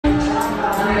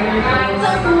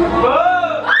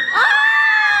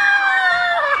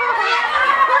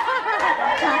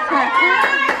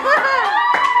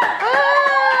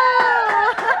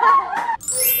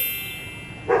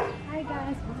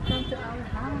guys, welcome to our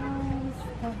house.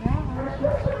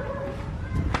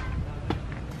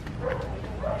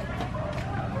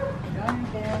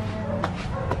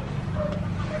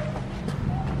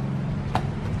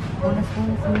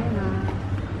 Punas-punas muna.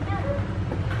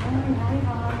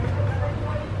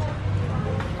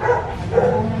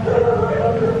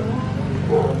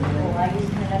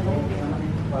 Ayos na lang.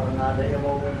 Parang nada yung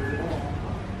mga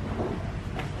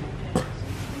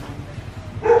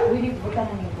Willy, buta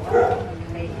na niyo po.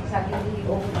 May sabi ni Willy.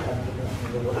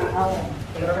 Oo.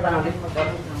 Pero ka tanawin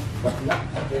magkabot na. Batla.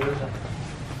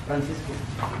 Francisco.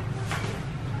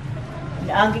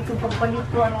 Naagi ko pagpalit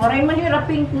ko. Aray man yung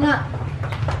pink nga.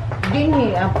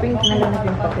 Dini, pink na lang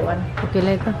yung patuan. Okay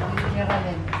lang ito.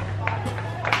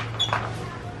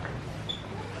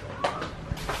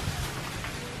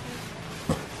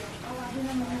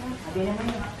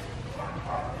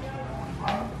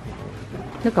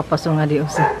 Nakapaso nga di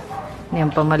usa.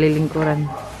 Niyang pamalilingkuran.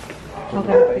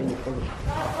 Okay.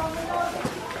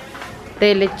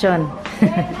 Telechon.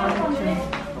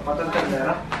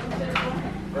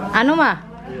 Ano ma?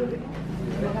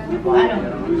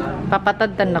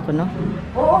 Papatadtan ako, no?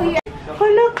 Oo, yan.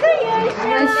 Hello kaya,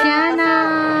 Asyana!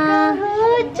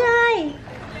 Kahujay!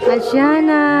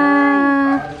 Asyana!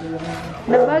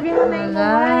 Nabagay mo na yung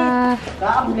kulay.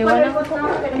 Liwanag.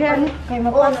 Kaya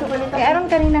mapasok ka nito. Kaya arang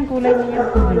kaninang kulay niya.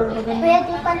 Kaya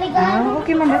di paligan.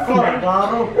 Okay man natin.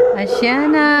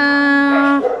 Asyana!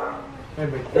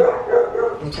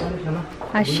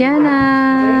 Asyana!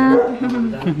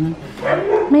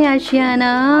 May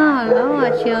Asyana! Hello,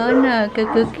 Asyana!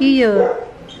 Kakukiyo!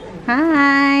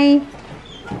 Hi!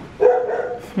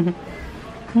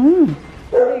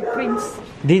 Hey, Prince.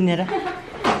 Dinner.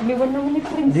 Liwan naman ni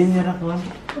Prince. Dinner ako.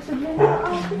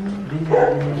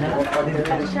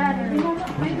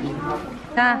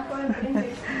 Ta.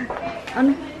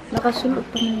 Ano? Nakasulot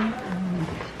pa na yun.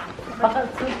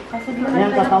 Yan,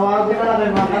 tatawagin na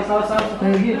natin mga kasawasan.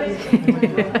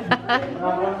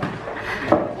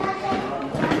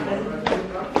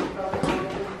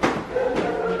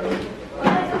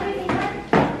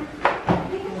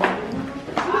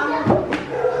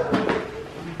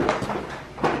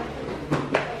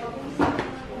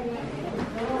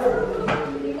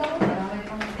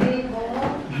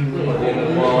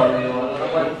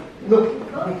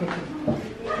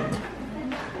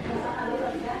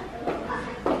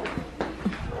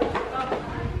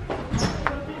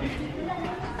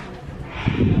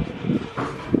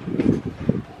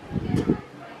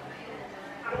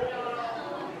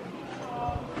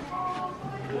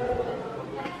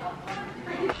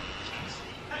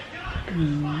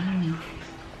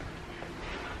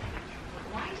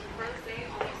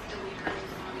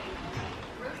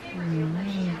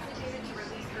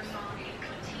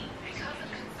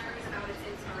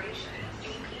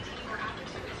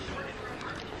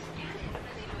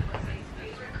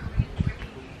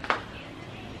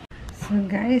 So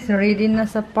guys, ready na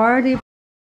sa party.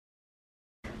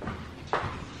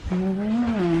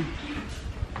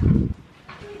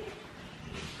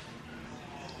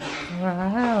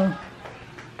 Wow.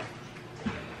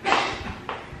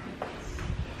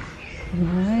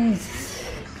 Nice.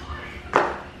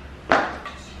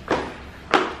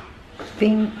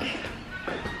 Pink.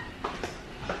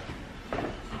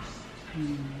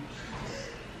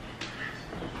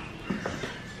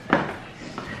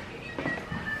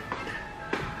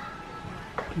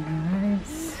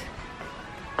 Nice.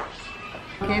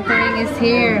 Catering is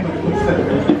here.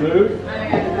 Food?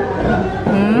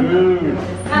 Hmm?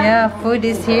 Yeah, food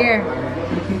is here.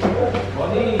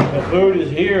 The food is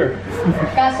here.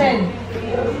 Cousin.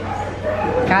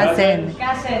 Cousin.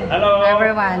 Cousin. Hello.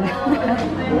 Everyone.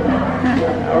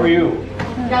 How are you?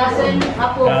 Cousin.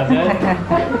 Apo. Cousin?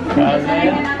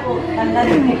 Cousin?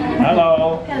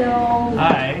 Hello. Hello.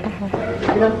 Hi.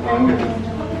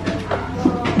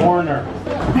 Foreigner.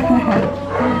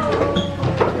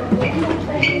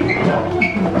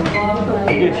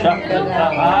 Good shotgun.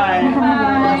 Hi.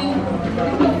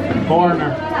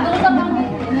 Foreigner.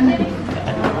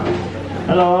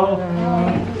 Hello.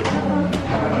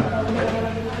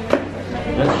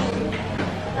 That's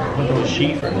what those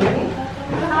sheep are.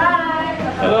 Hi.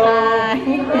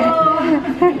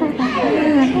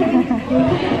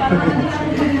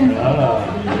 Hello.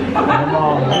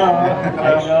 Hello.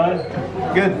 How you doing?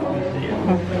 Good.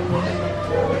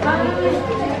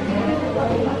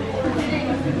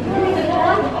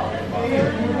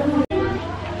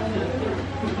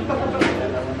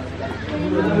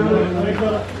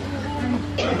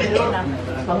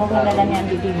 Panguha na lang yan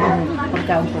dito yung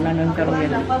pagkaon ko na nun karoon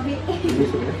yan.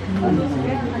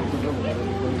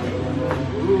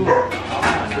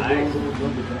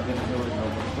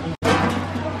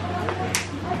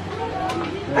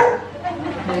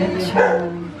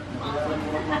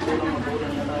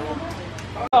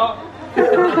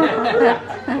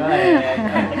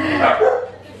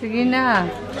 Sige na.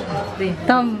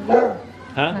 Tom.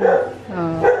 Huh?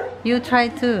 You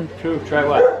try too. True. Try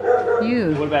what?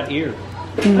 You. What about ear?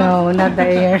 No, not the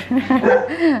ear.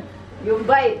 Yung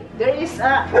bite, there is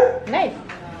a knife.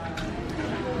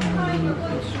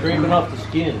 Scraping off the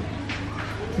skin.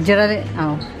 Gerald,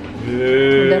 oh,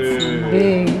 that's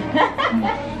big.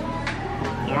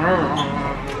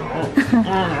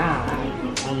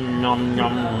 Nom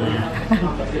nom.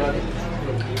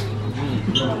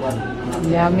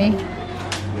 Yummy.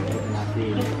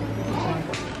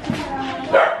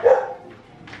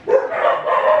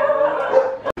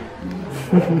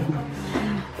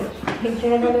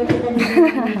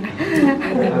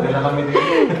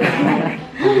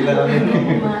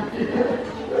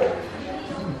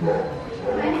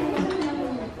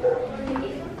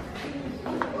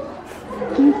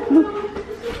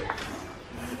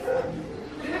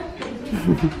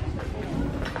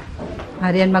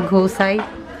 Arian maghusay.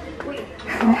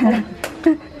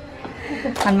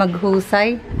 Ang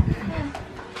maghusay.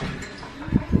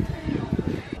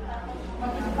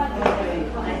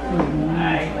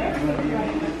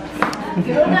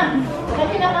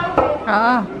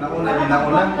 Oo.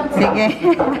 Sige.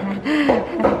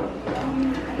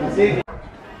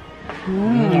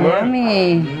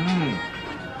 Yummy.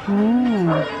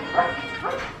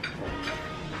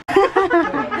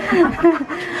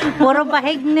 Puro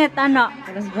bahignet, ano?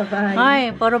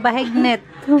 Ay, puro bahignet.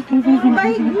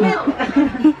 Bahignet.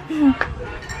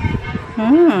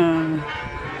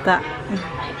 Ta.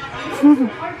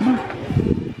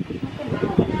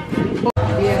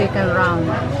 Chicken round.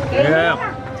 Yeah.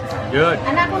 Good.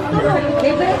 Anak ko tulong.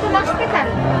 Libre ko ng hospital.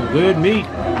 Good meat.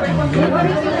 Libre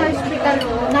ko ng hospital.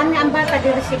 Nani ang bata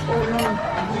dito si Puno.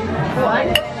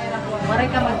 Kuan? Maray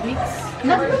ka mag-mix?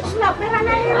 Nag-mix na. Pero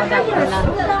nani ang bata.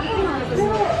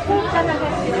 Talaga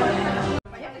sila.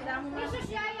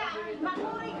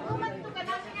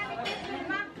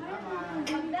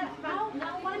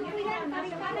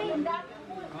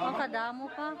 Oh, kadamo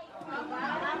pa.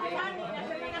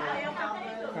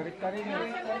 Karik-karik na.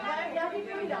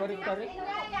 Karik-karik.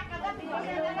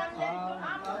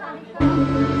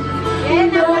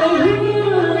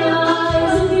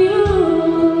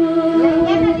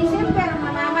 Yan na December,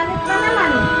 mamamalit pa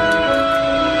naman.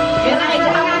 Yan na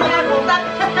kailangan na nagutat.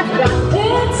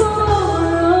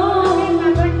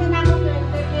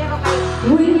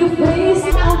 When you face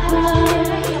a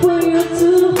high for you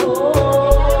to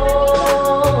hold,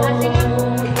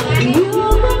 you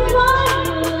can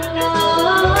find love.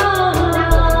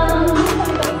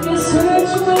 You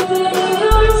search within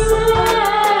yourself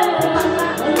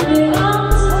and belong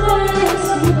to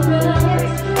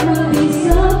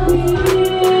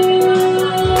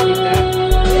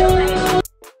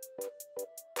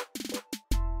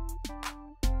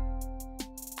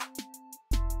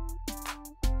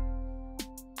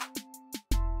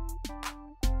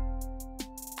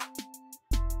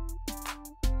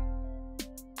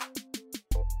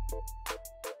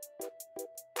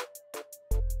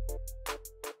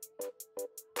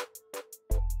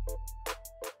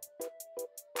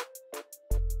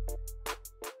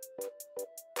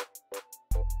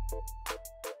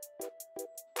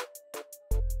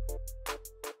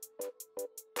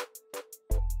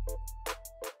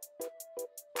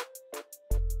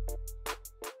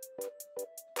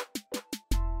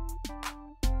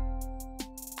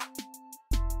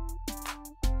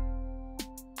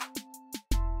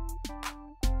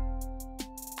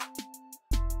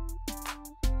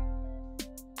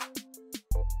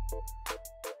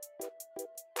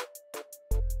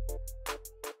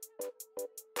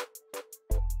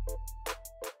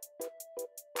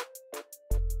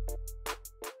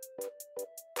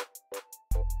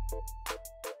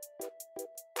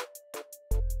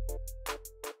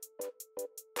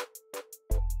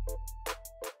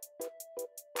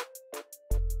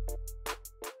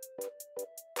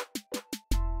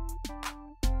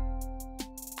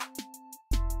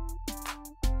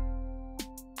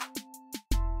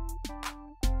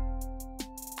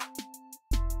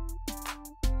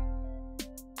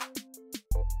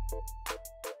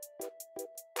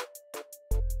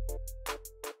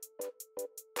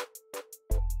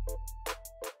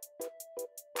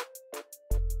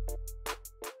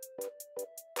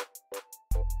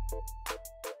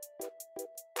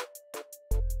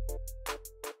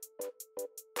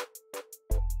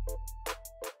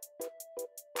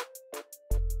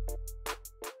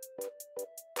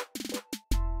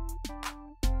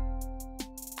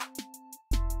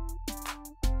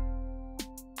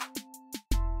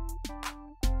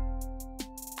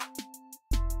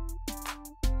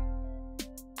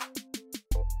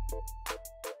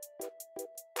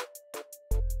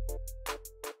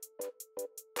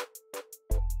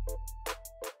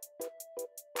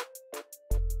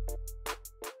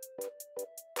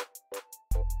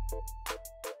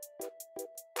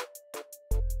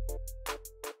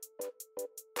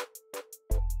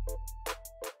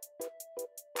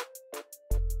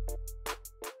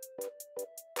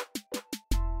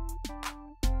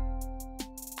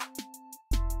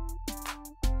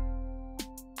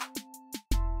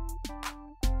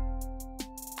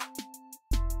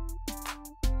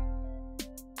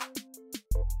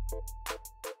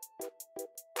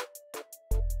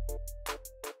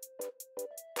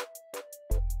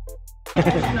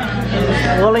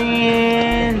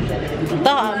Solin!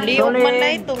 Ito, liog man na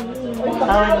ito.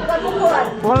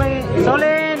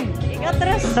 Solin! Ingat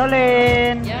terus.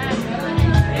 Solin!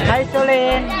 Hi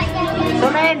Solin!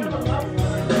 Solin!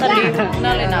 Liog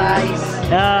na rin, nice.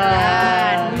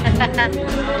 Yan!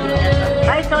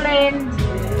 Hi Solin!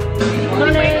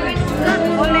 Solin!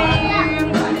 Solin!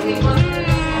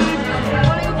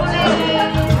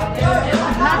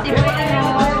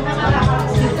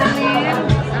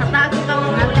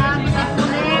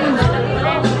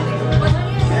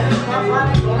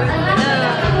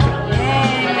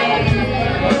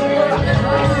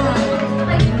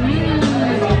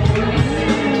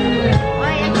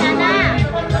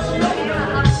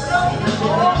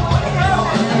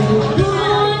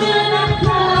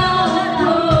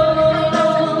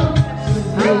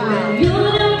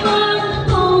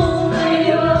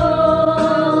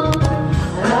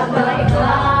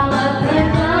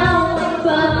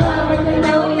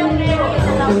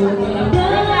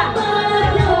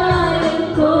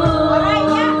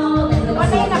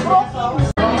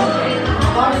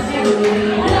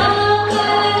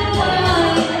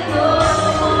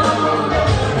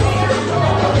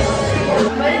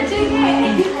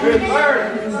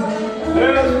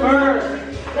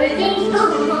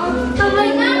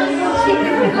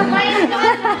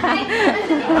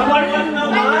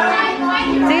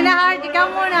 Sina Heart, ikaw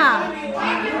muna.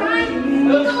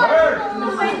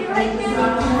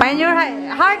 Find your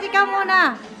heart, ikaw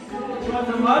muna.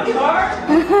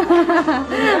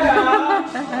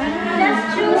 Just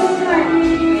choose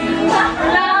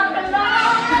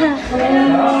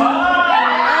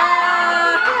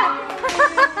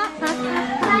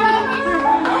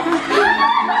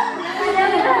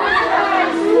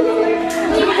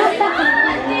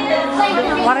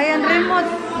Para yan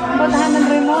remote. Puntahan ng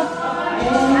remote.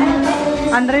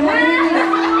 Ang remote yun.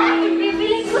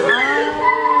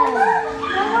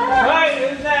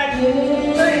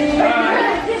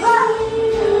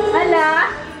 Hala?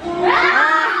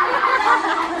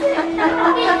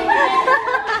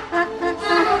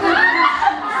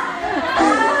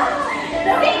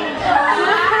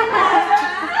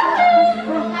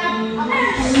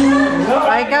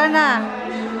 O, ikaw na.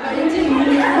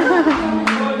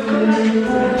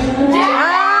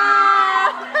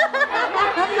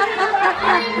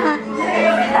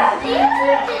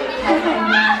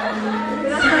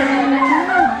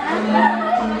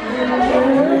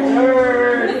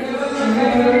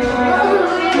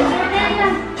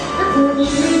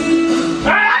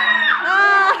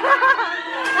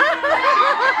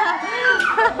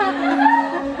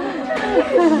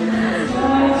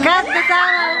 Kat,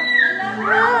 kasama.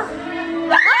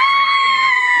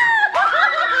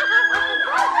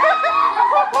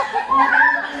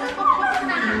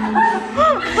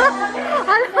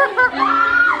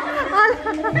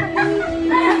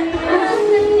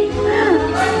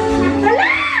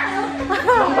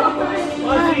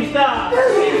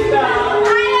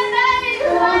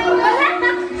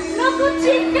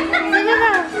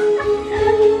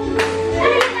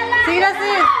 Sino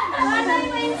sis?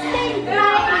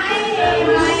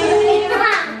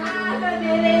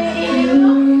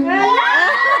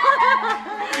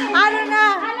 Ano na?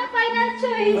 Ano final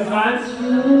choice?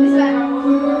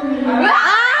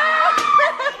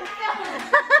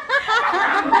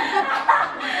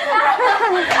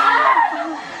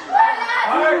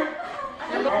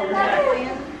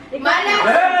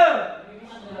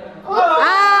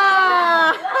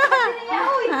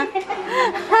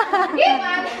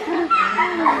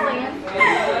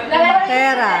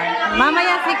 Pera.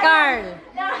 Mamaya si Carl.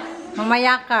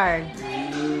 Mamaya Carl.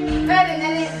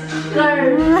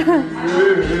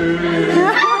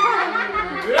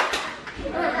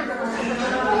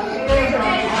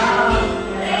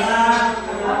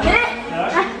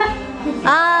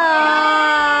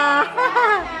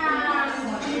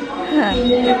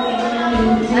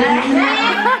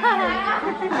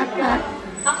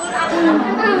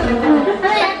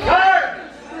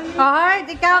 Oh, Heart,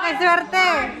 ikaw kay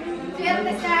swerte.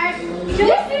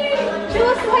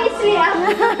 Choose wisely.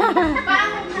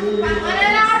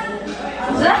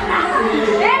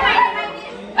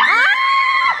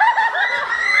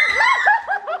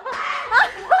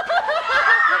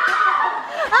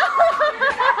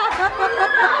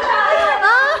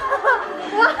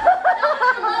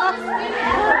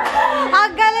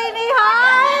 Ang galing ni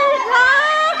Heart!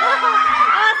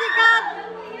 Oh, si Kat!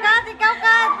 Kat, ikaw,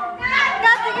 Kat!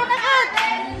 Kat, sige na, Kat!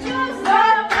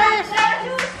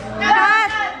 Kat!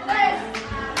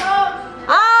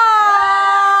 Oh!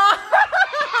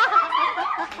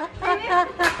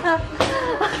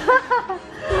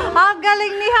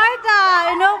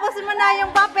 Tapusin mo na yung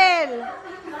papel.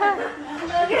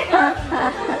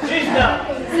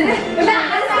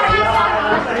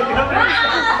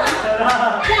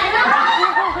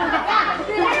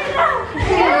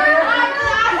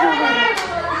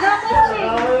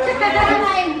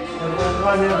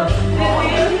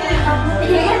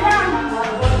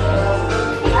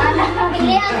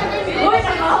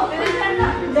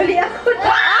 Dali ako.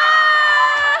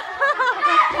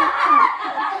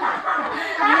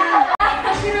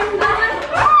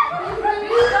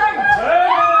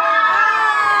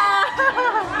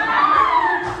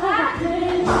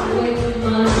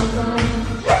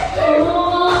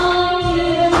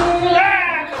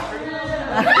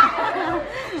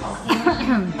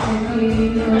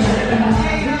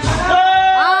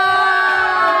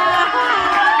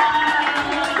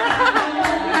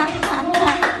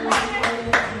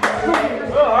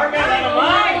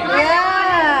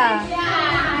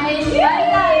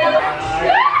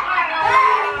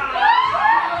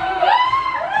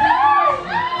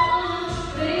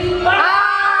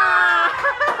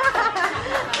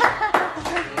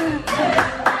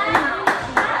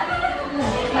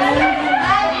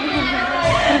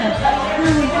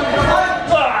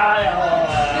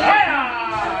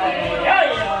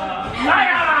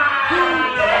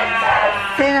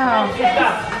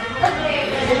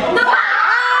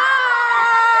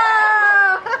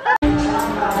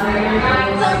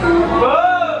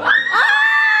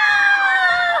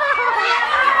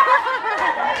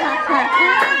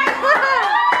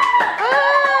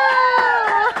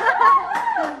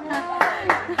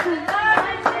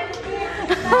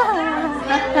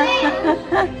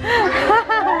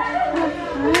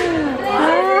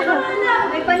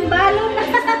 May panbalo na.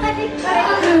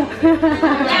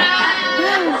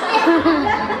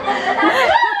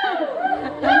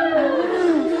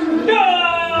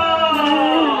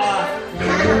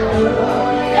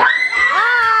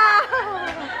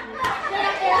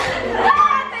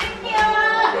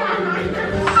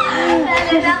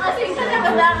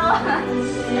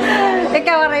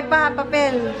 Ikaw, aray pa,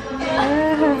 papel.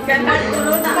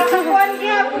 Nakakuhan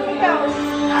kaya po ikaw.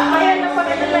 Ayan na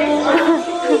pag-analyze.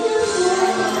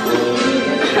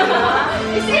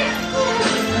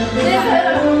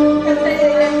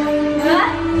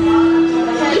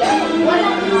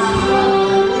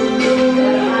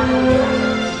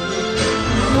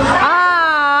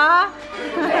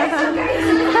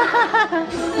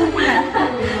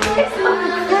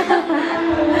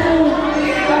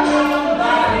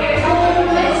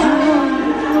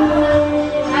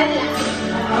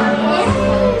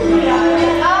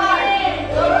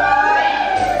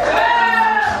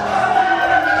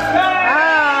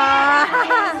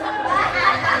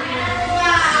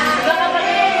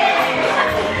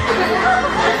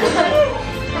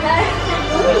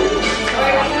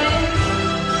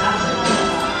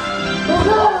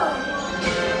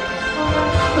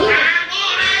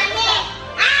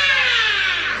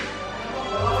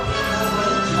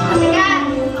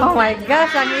 Oh my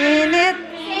gosh, ang init.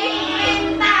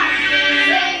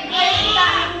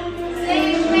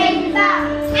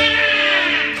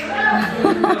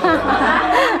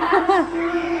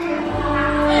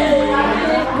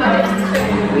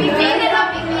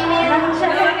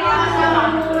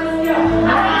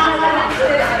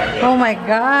 Oh my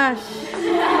gosh.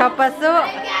 Kapaso.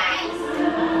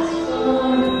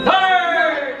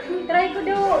 Try ko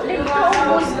do. Dito ko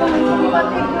ubos ko.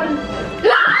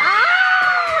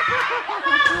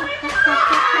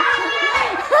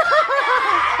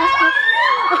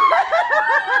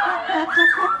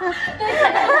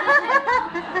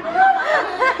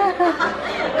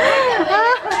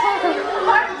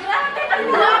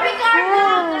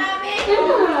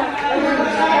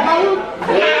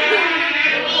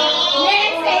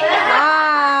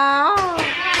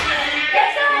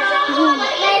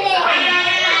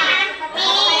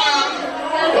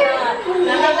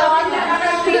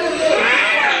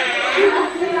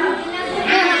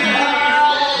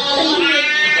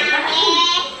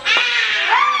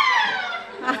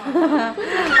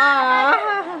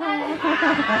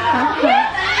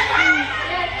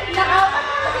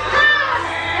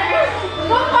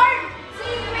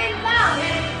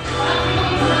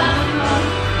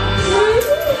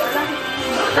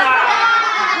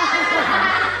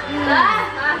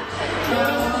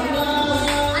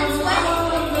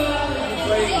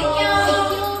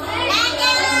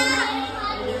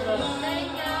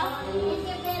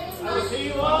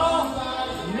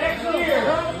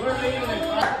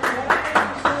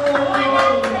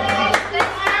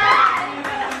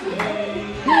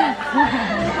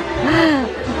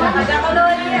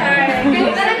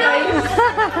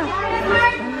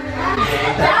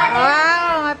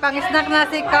 pang-snack na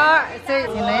si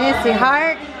si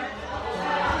Heart.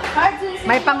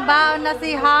 May pangbaon na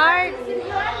si Heart.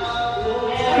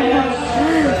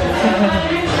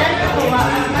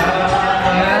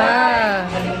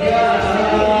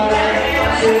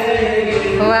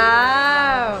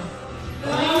 Wow!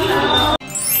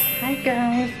 Hi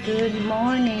guys, good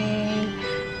morning.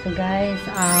 So guys,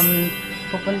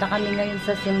 pupunta kami ngayon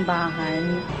sa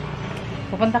simbahan.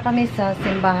 Pupunta kami sa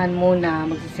simbahan muna.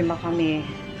 Magsisimba kami.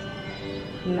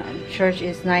 Church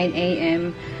is 9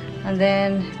 AM. And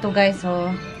then, ito guys,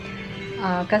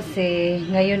 kasi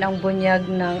ngayon ang bunyag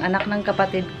ng anak ng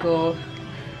kapatid ko,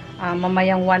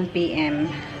 mamayang 1 PM.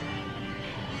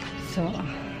 So,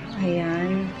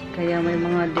 ayan. Kaya may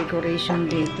mga decoration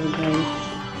dito guys.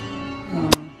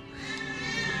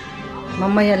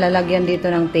 Mamaya lalagyan dito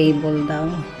ng table daw.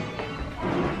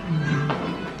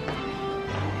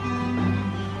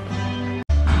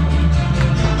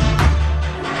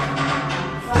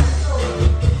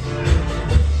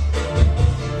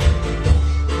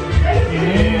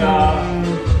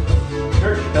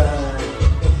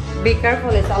 Be careful,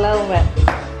 it's a little wet.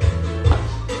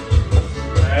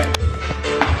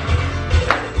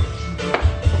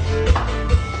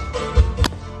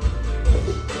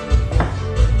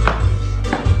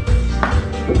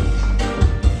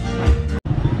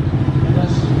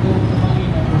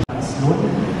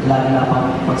 Lalo na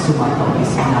pag-sumataw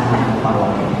isinahan ng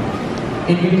parokya.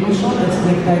 In conclusion, let's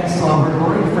give thanks to our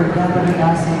Lord for gathering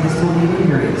us in this holy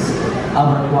reverence.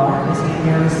 Our choir is in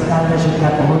Mary's College and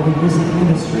Catholic Music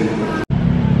Ministry.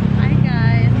 Hi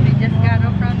guys, we just got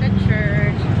off from the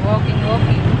church. Walking.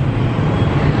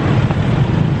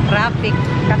 Traffic,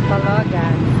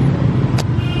 Catalogan.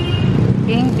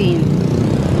 Kingpin.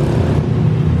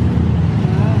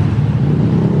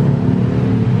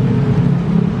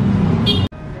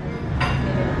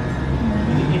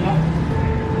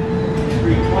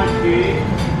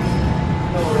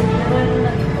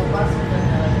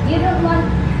 You don't want,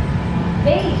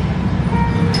 babe.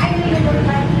 I really don't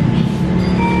like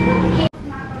it.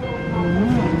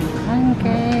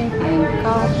 Pancake and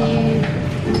coffee.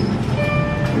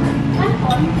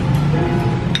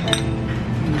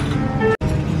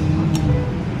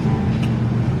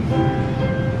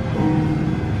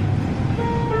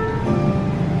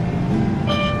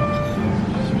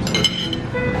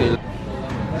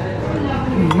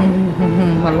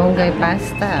 Malunggay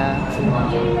pasta.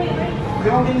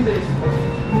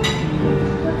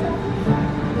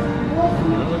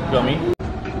 Gummy.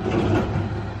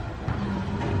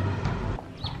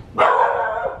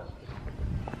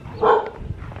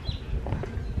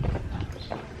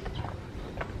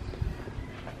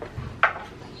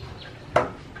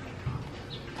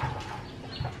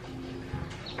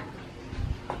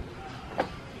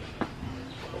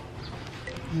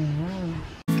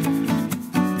 Ayan.